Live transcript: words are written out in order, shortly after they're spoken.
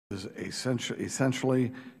is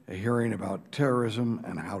essentially a hearing about terrorism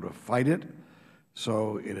and how to fight it.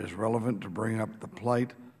 So it is relevant to bring up the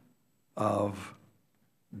plight of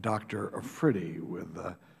Dr. Afridi with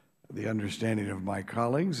the understanding of my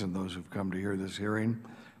colleagues and those who've come to hear this hearing.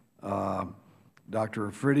 Dr.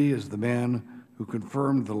 Afridi is the man who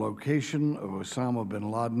confirmed the location of Osama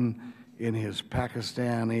bin Laden in his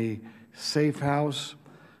Pakistani safe house.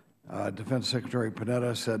 Defense Secretary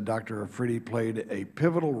Panetta said Dr. Afridi played a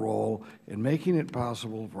pivotal role in making it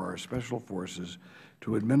possible for our special forces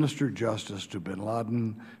to administer justice to bin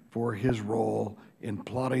Laden for his role in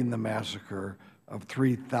plotting the massacre of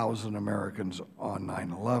 3,000 Americans on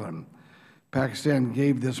 9/11. Pakistan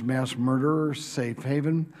gave this mass murderer safe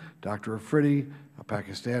haven. Dr. Afridi, a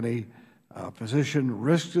Pakistani physician,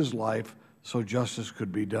 risked his life so justice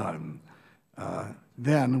could be done.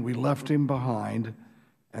 Then we left him behind,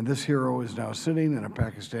 and this hero is now sitting in a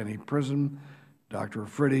Pakistani prison. Dr.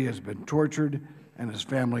 Afridi has been tortured and his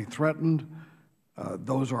family threatened.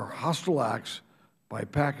 Those are hostile acts by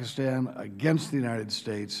Pakistan against the United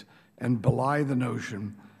States and belie the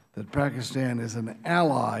notion that Pakistan is an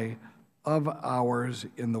ally of ours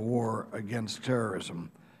in the war against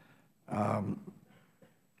terrorism.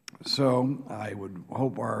 So I would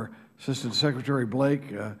hope our Assistant Secretary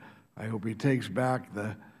Blake, I hope he takes back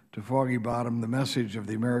to Foggy Bottom the message of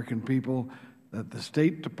the American people that the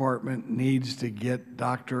State Department needs to get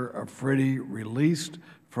Dr. Afridi released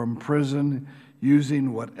from prison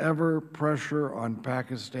using whatever pressure on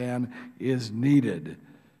Pakistan is needed.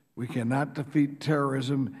 We cannot defeat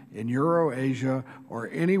terrorism in Eurasia or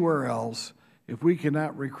anywhere else if we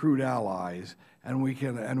cannot recruit allies, and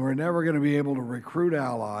we're never going to be able to recruit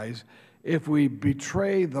allies if we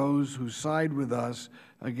betray those who side with us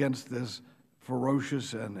against this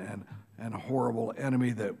ferocious and horrible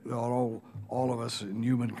enemy that all of us in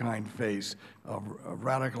humankind face of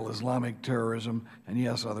radical Islamic terrorism and,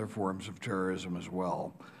 yes, other forms of terrorism as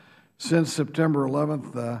well. Since September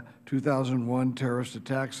 11th, 2001 terrorist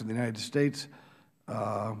attacks in the United States,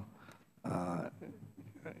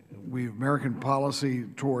 American policy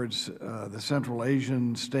towards the Central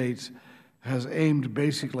Asian states has aimed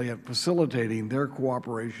basically at facilitating their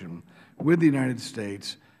cooperation with the United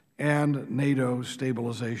States and NATO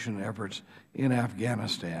stabilization efforts in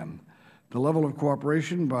Afghanistan. The level of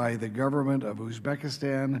cooperation by the government of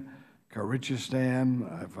Uzbekistan,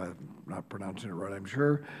 Kyrgyzstan, if I'm not pronouncing it right, I'm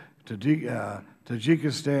sure,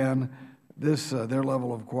 Tajikistan, their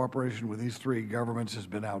level of cooperation with these three governments has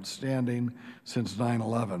been outstanding since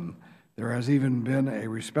 9/11. There has even been a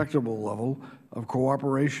respectable level of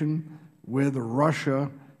cooperation with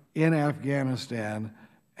Russia in Afghanistan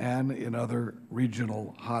and in other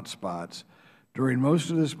regional hotspots. During most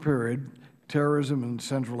of this period, terrorism in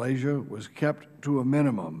Central Asia was kept to a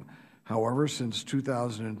minimum. However, since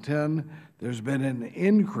 2010, there's been an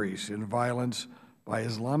increase in violence by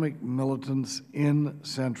Islamic militants in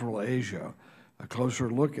Central Asia. A closer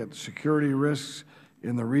look at security risks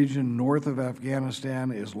in the region north of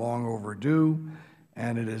Afghanistan is long overdue,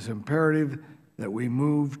 and it is imperative that we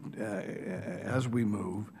move, as we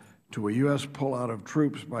move, to a U.S. pullout of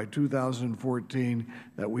troops by 2014,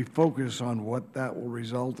 that we focus on what that will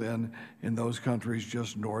result in those countries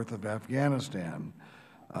just north of Afghanistan.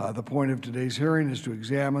 The point of today's hearing is to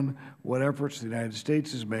examine what efforts the United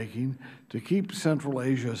States is making to keep Central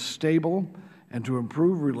Asia stable and to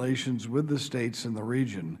improve relations with the states in the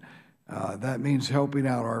region. That means helping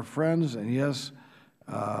out our friends, and yes,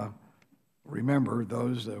 remember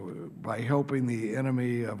those that by helping the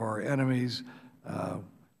enemy of our enemies,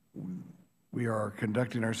 we are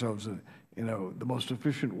conducting ourselves in the most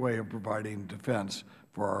efficient way of providing defense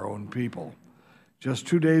for our own people. Just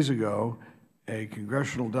 2 days ago, a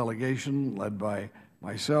congressional delegation led by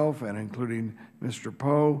myself and including Mr.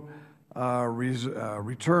 Poe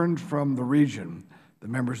returned from the region. The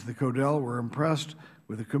members of the CODEL were impressed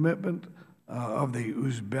with the commitment of the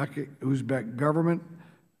Uzbek government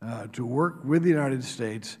to work with the United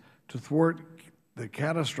States to thwart the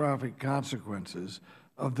catastrophic consequences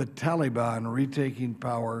of the Taliban retaking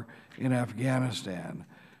power in Afghanistan.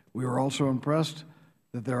 We were also impressed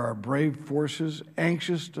that there are brave forces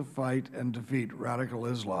anxious to fight and defeat radical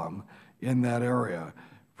Islam in that area.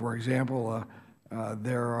 For example,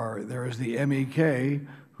 there is the MEK,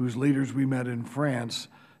 whose leaders we met in France,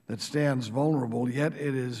 that stands vulnerable, yet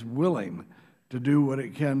it is willing to do what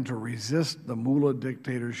it can to resist the mullah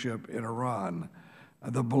dictatorship in Iran.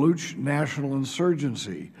 The Baluch National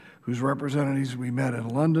Insurgency, whose representatives we met in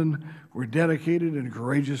London, were dedicated and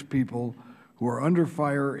courageous people who are under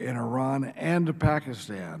fire in Iran and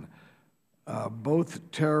Pakistan,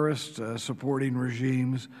 both terrorist supporting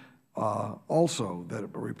regimes also that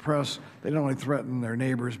repress, they not only threaten their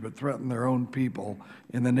neighbors, but threaten their own people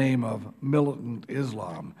in the name of militant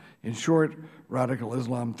Islam. In short, radical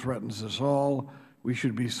Islam threatens us all. We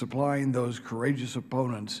should be supplying those courageous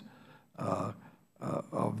opponents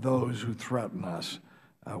of those who threaten us.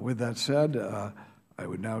 With that said, I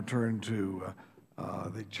would now turn to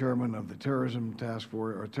the chairman of the Terrorism Task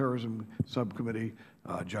Force, or Terrorism Subcommittee,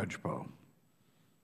 Judge Poe.